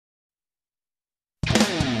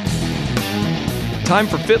Time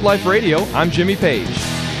for Fit Life Radio. I'm Jimmy Page.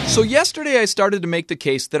 So yesterday I started to make the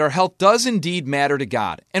case that our health does indeed matter to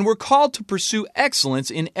God, and we're called to pursue excellence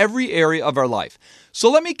in every area of our life. So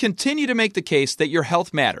let me continue to make the case that your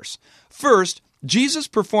health matters. First, Jesus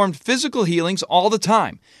performed physical healings all the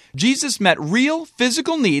time. Jesus met real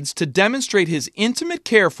physical needs to demonstrate His intimate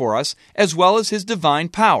care for us as well as His divine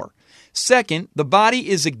power. Second, the body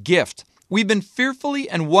is a gift. We've been fearfully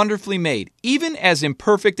and wonderfully made, even as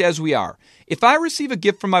imperfect as we are. If I receive a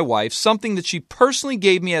gift from my wife, something that she personally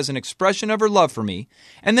gave me as an expression of her love for me,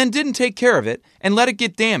 and then didn't take care of it and let it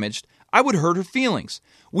get damaged, I would hurt her feelings.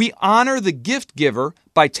 We honor the gift giver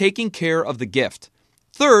by taking care of the gift.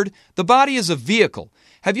 Third, the body is a vehicle.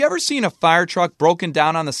 Have you ever seen a fire truck broken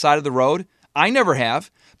down on the side of the road? I never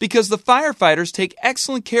have, because the firefighters take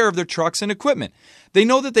excellent care of their trucks and equipment. They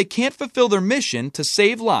know that they can't fulfill their mission to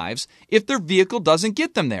save lives if their vehicle doesn't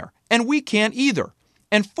get them there, and we can't either.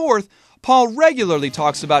 And fourth, Paul regularly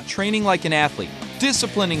talks about training like an athlete,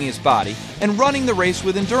 disciplining his body, and running the race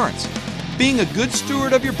with endurance. Being a good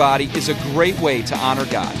steward of your body is a great way to honor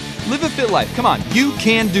God. Live a fit life. Come on, you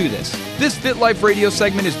can do this. This Fit Life radio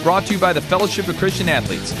segment is brought to you by the Fellowship of Christian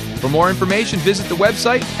Athletes. For more information, visit the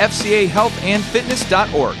website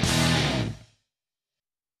fcahealthandfitness.org.